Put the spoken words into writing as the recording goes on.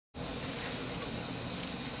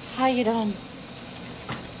How you doing?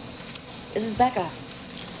 This is Becca.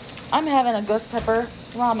 I'm having a ghost pepper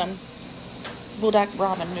ramen. Buldak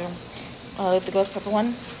ramen noodle. The ghost pepper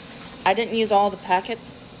one. I didn't use all the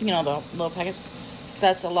packets. You know, the little packets. So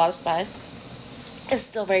that's a lot of spice. It's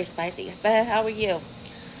still very spicy. But how are you?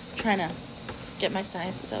 I'm trying to get my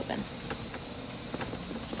sinuses open.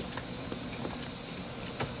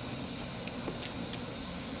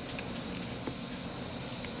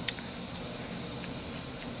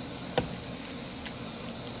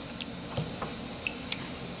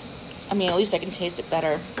 I mean, at least I can taste it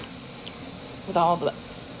better with all the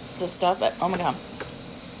stuff, but oh my god.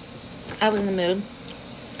 I was in the mood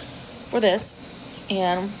for this,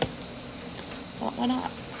 and thought, why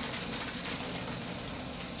not?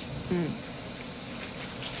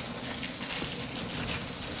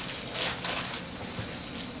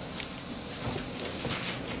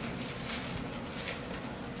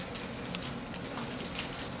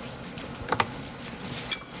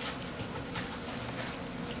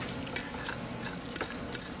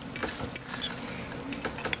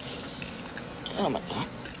 Oh my god.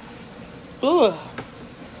 Ooh.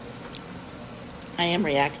 I am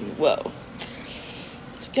reacting. Whoa.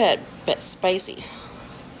 It's good, but spicy.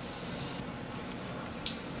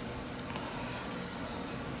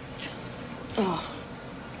 Oh.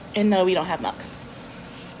 And no, we don't have milk.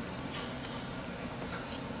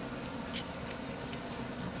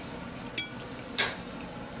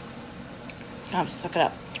 I have to suck it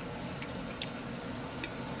up.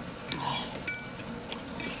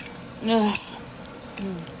 Ugh.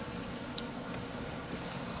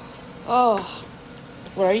 Oh,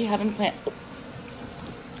 what are you having planned?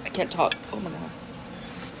 I can't talk. Oh my god.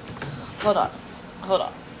 Hold on. Hold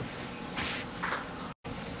on.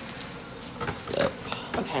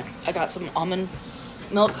 Okay, I got some almond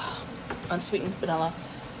milk, unsweetened vanilla.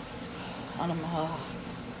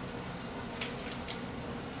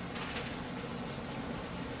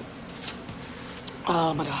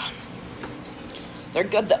 Oh my god. They're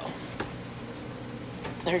good though.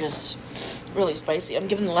 They're just really spicy. I'm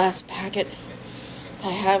giving the last packet that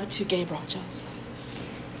I have to Gabriel Jones.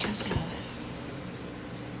 Because, you know,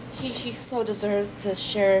 he so deserves to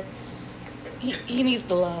share. He needs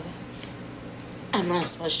the love. I'm not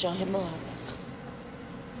supposed to show him the love.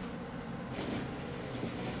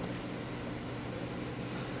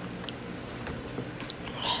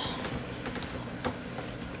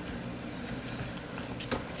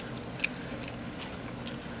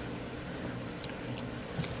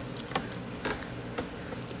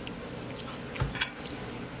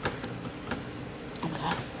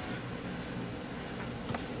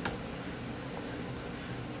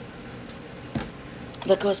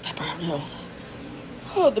 The ghost pepper noodles.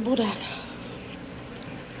 Oh, the buldak.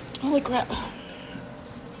 Holy crap.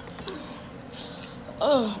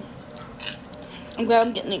 Oh. I'm glad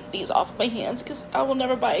I'm getting these off my hands because I will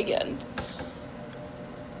never buy again.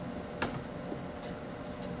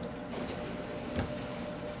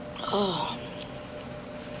 Oh.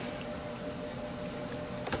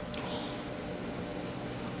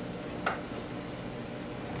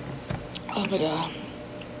 Oh my god.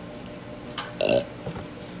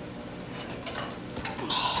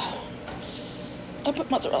 I put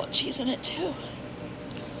mozzarella cheese in it too.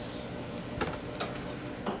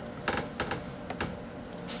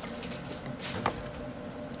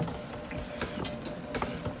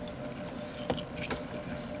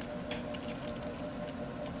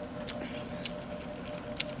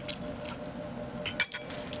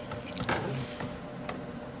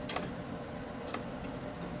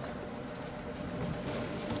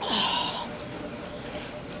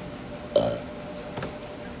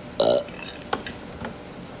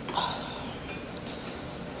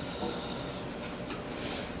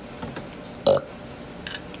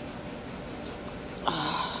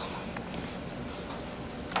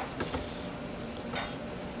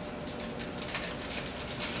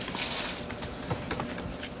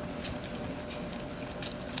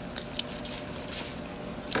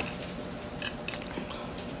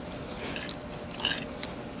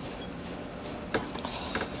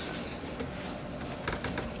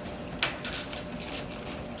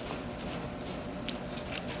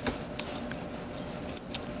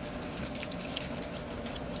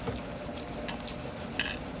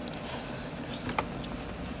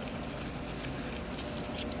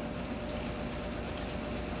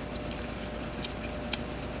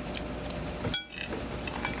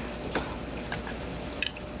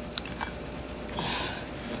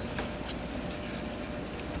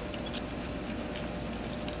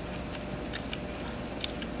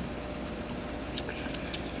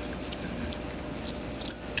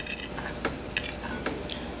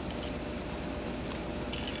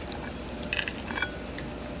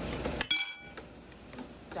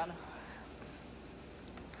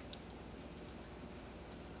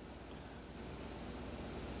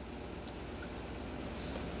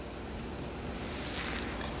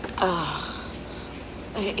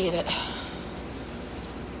 I ate it.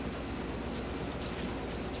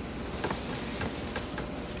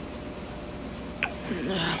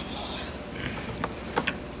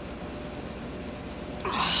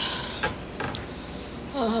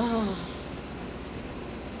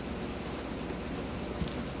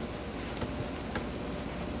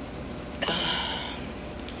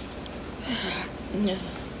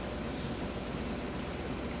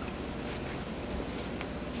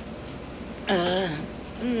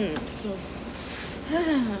 So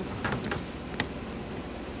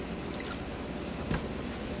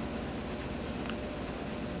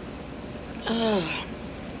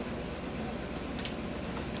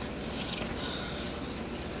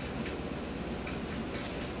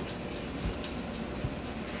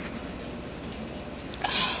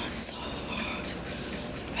it's so hot.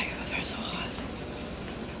 My God, they're so hot.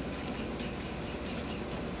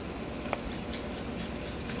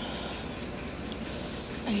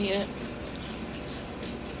 I hate it.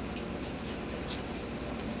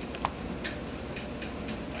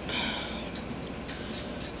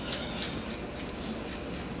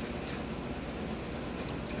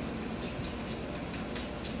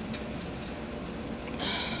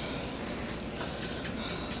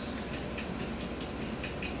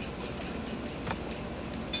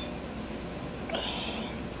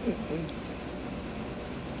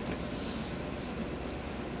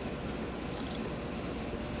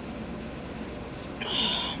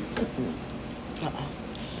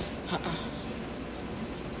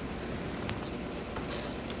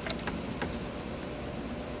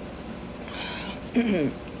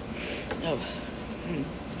 No.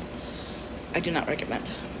 I do not recommend.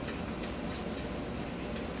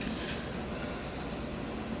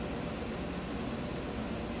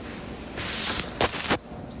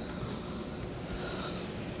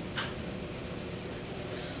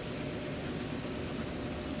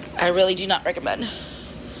 I really do not recommend.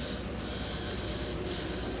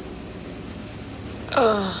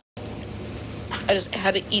 Ugh. I just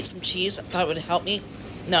had to eat some cheese. I thought it would help me.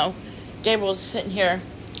 No. Gabriel was sitting here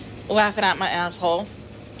laughing at my asshole.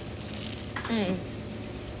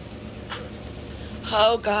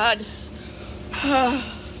 Oh, God. Oh,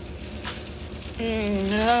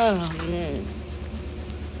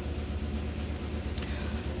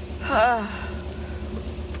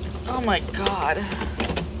 my God.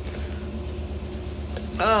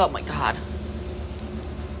 Oh, my God.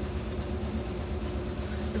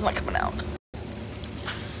 It's not coming out.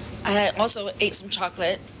 I also ate some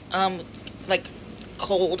chocolate, like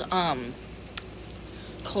cold,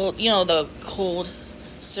 you know, the cold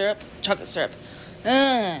syrup, chocolate syrup.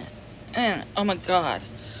 Oh my God.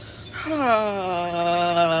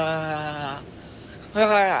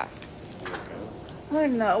 Oh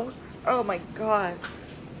no. Oh my God.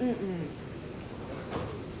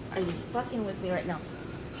 Are you fucking with me right now?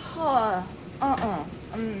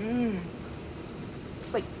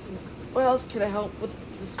 Like, what else could I help with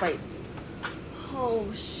the spice?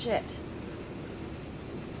 Oh shit.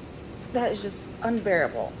 That is just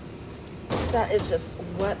unbearable. That is just,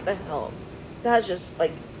 what the hell? That's just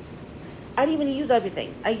like, I didn't even use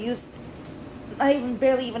everything. I used,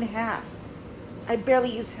 barely even half. I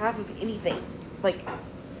barely used half of anything. Like,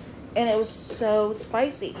 and it was so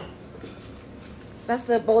spicy. That's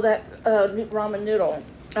the Buldak ramen noodle,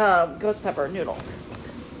 ghost pepper noodle.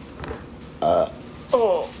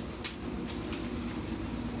 Oh.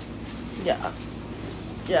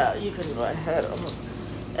 Yeah, you can go ahead.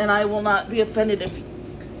 And I will not be offended if you...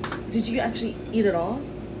 Did you actually eat it all?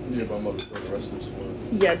 Yeah, my mother for the rest of this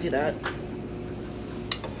one. Yeah, do that.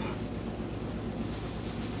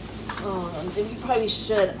 Oh, and then we probably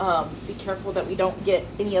should be careful that we don't get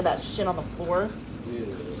any of that shit on the floor. Yeah.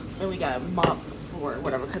 And we gotta mop the floor or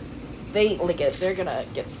whatever, because they lick it, they're gonna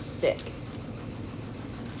get sick.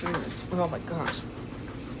 Oh my gosh.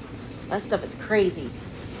 That stuff is crazy.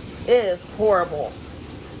 It is horrible.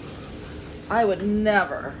 I would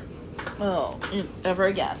never. Oh, ever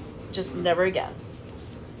again. Just never again.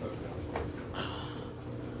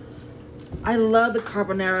 I love the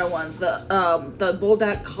carbonara ones. The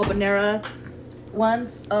Buldak carbonara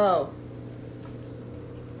ones. Oh.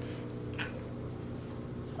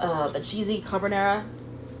 The cheesy carbonara.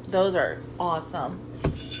 Those are awesome.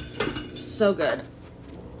 So good.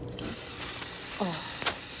 Oh.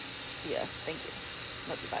 See ya. Thank you.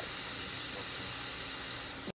 Love you. Bye.